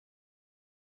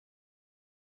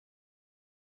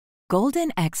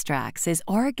Golden Extracts is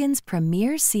Oregon's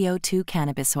premier CO2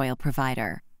 cannabis oil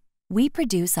provider. We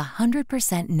produce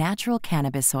 100% natural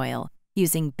cannabis oil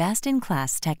using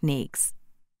best-in-class techniques.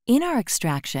 In our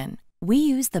extraction, we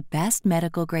use the best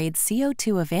medical-grade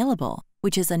CO2 available,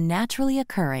 which is a naturally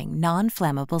occurring,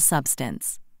 non-flammable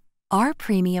substance. Our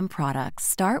premium products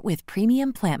start with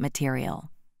premium plant material.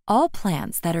 All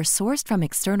plants that are sourced from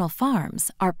external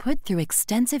farms are put through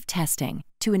extensive testing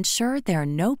to ensure there are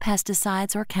no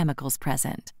pesticides or chemicals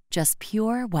present, just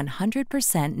pure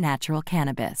 100% natural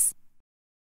cannabis.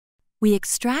 We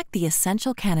extract the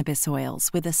essential cannabis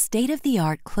oils with a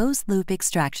state-of-the-art closed-loop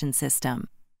extraction system.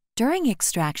 During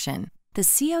extraction, the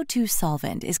CO2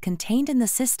 solvent is contained in the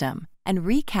system and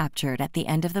recaptured at the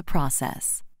end of the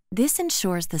process. This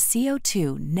ensures the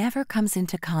CO2 never comes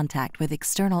into contact with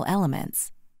external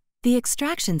elements. The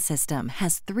extraction system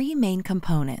has three main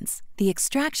components: the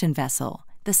extraction vessel,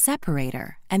 the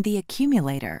separator, and the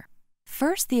accumulator.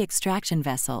 First, the extraction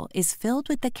vessel is filled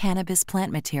with the cannabis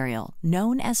plant material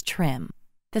known as trim.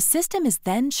 The system is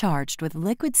then charged with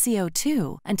liquid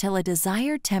CO2 until a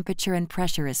desired temperature and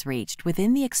pressure is reached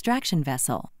within the extraction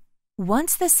vessel.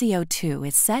 Once the CO2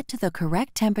 is set to the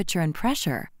correct temperature and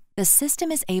pressure, the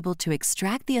system is able to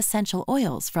extract the essential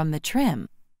oils from the trim.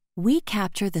 We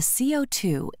capture the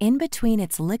CO2 in between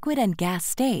its liquid and gas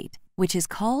state, which is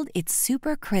called its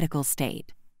supercritical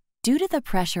state. Due to the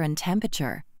pressure and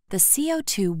temperature, the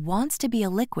CO2 wants to be a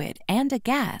liquid and a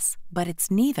gas, but it's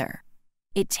neither.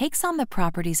 It takes on the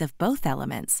properties of both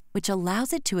elements, which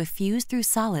allows it to effuse through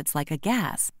solids like a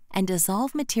gas and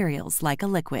dissolve materials like a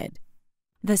liquid.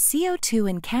 The CO2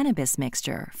 in cannabis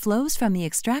mixture flows from the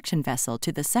extraction vessel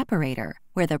to the separator,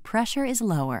 where the pressure is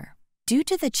lower. Due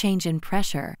to the change in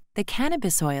pressure, the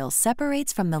cannabis oil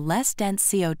separates from the less dense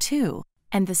CO2,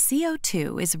 and the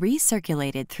CO2 is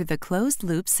recirculated through the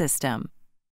closed-loop system.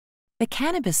 The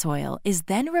cannabis oil is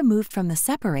then removed from the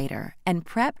separator and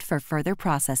prepped for further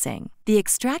processing. The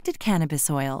extracted cannabis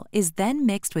oil is then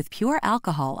mixed with pure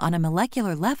alcohol on a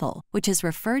molecular level, which is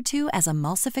referred to as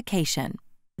emulsification.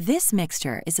 This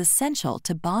mixture is essential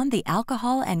to bond the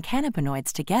alcohol and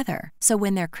cannabinoids together, so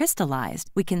when they're crystallized,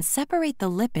 we can separate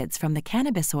the lipids from the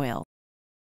cannabis oil.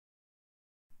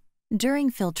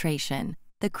 During filtration,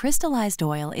 the crystallized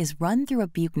oil is run through a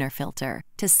Buchner filter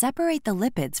to separate the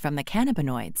lipids from the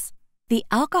cannabinoids. The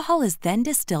alcohol is then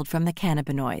distilled from the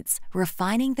cannabinoids,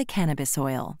 refining the cannabis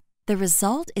oil. The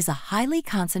result is a highly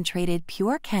concentrated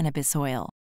pure cannabis oil.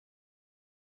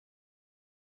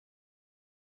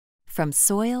 From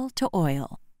soil to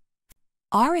oil.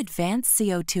 Our advanced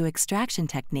CO2 extraction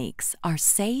techniques are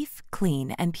safe,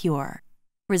 clean, and pure,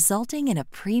 resulting in a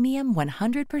premium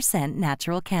 100%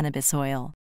 natural cannabis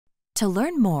oil. To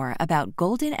learn more about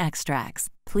Golden Extracts,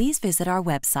 please visit our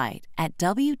website at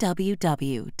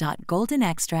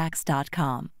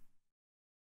www.goldenextracts.com.